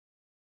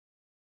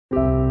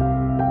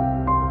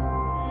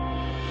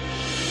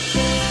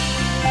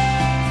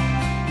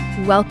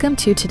Welcome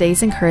to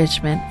today's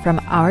encouragement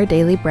from Our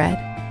Daily Bread.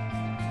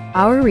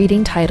 Our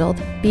reading titled,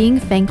 Being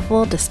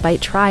Thankful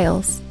Despite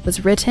Trials,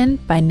 was written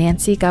by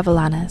Nancy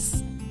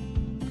Gavilanes.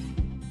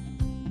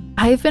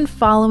 I've been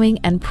following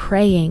and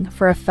praying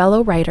for a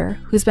fellow writer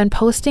who's been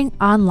posting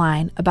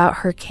online about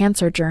her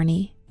cancer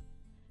journey.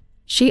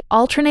 She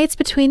alternates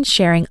between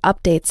sharing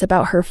updates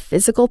about her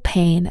physical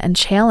pain and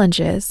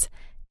challenges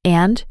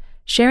and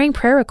sharing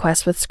prayer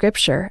requests with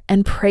scripture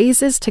and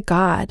praises to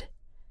God.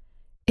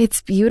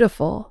 It's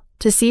beautiful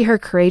to see her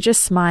courageous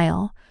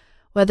smile,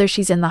 whether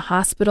she's in the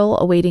hospital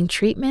awaiting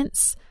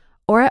treatments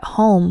or at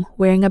home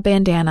wearing a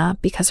bandana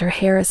because her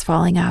hair is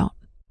falling out.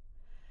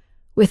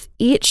 With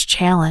each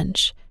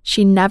challenge,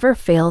 she never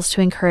fails to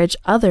encourage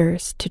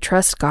others to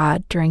trust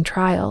God during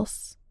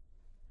trials.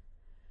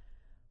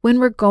 When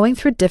we're going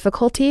through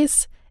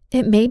difficulties,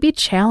 it may be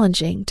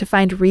challenging to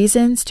find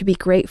reasons to be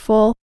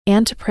grateful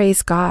and to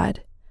praise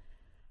God.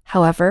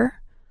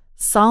 However,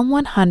 Psalm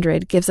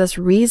 100 gives us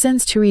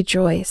reasons to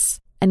rejoice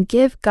and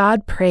give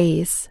God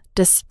praise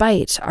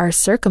despite our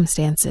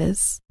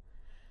circumstances.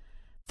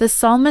 The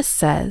psalmist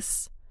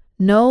says,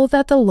 "Know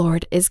that the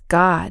Lord is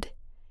God.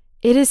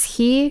 It is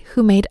He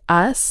who made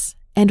us,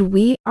 and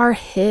we are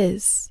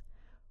His.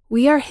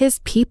 We are His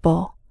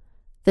people,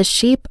 the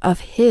sheep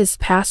of His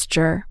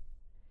pasture."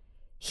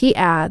 He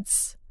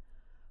adds,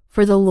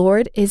 "For the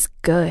Lord is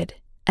good,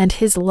 and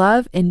His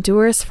love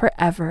endures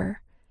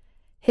forever.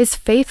 His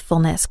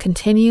faithfulness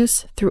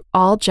continues through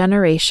all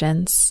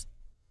generations."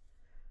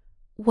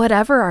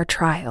 Whatever our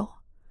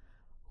trial,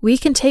 we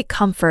can take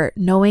comfort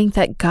knowing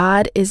that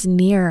God is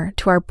near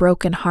to our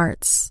broken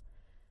hearts.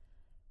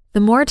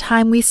 The more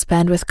time we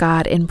spend with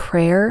God in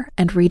prayer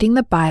and reading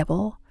the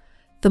Bible,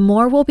 the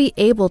more we'll be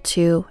able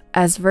to,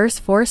 as verse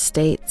 4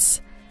 states,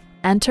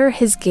 enter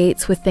His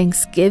gates with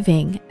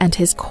thanksgiving and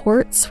His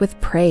courts with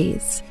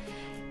praise,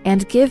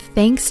 and give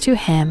thanks to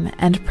Him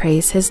and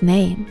praise His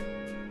name.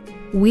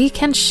 We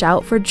can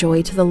shout for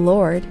joy to the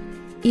Lord,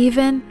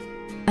 even,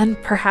 and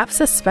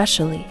perhaps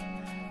especially,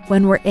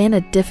 when we're in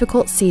a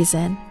difficult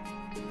season,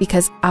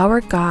 because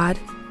our God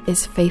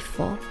is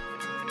faithful.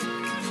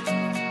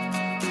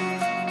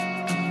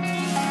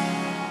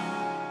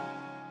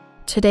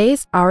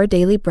 Today's Our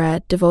Daily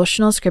Bread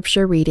devotional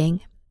scripture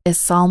reading is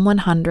Psalm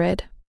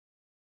 100.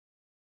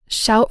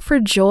 Shout for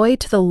joy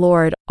to the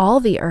Lord, all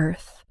the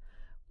earth.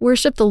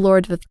 Worship the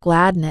Lord with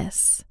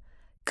gladness.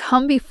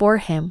 Come before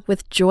Him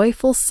with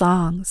joyful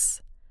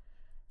songs.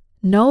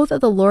 Know that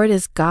the Lord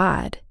is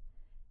God.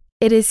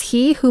 It is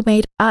He who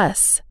made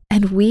us,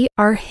 and we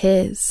are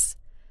His.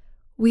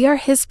 We are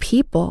His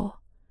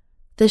people,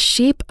 the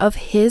sheep of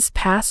His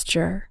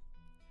pasture.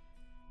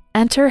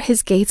 Enter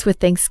His gates with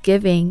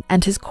thanksgiving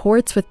and His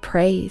courts with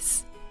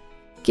praise.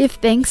 Give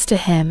thanks to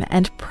Him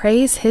and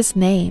praise His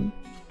name,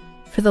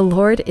 for the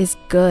Lord is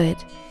good,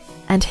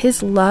 and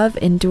His love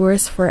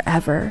endures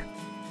forever.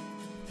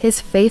 His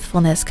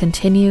faithfulness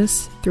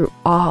continues through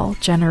all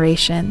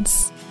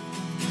generations.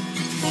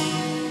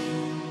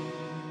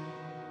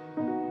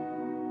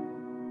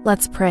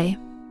 Let's pray.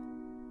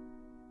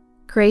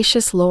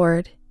 Gracious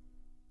Lord,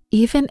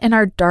 even in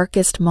our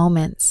darkest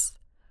moments,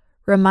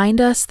 remind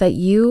us that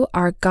You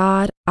are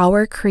God,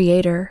 our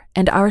Creator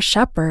and our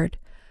Shepherd,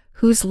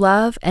 whose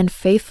love and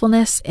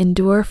faithfulness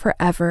endure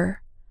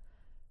forever.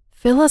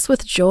 Fill us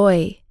with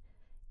joy,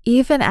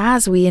 even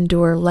as we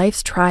endure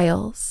life's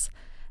trials,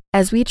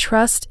 as we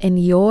trust in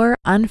Your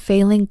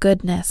unfailing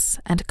goodness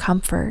and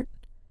comfort.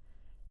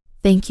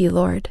 Thank You,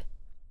 Lord.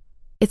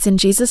 It's in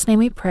Jesus' name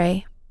we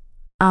pray.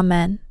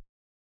 Amen.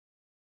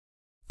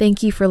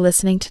 Thank you for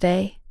listening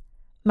today.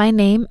 My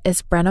name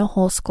is Brenna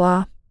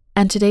Holsclaw,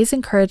 and today's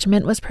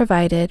encouragement was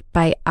provided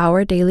by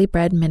Our Daily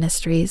Bread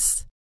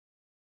Ministries.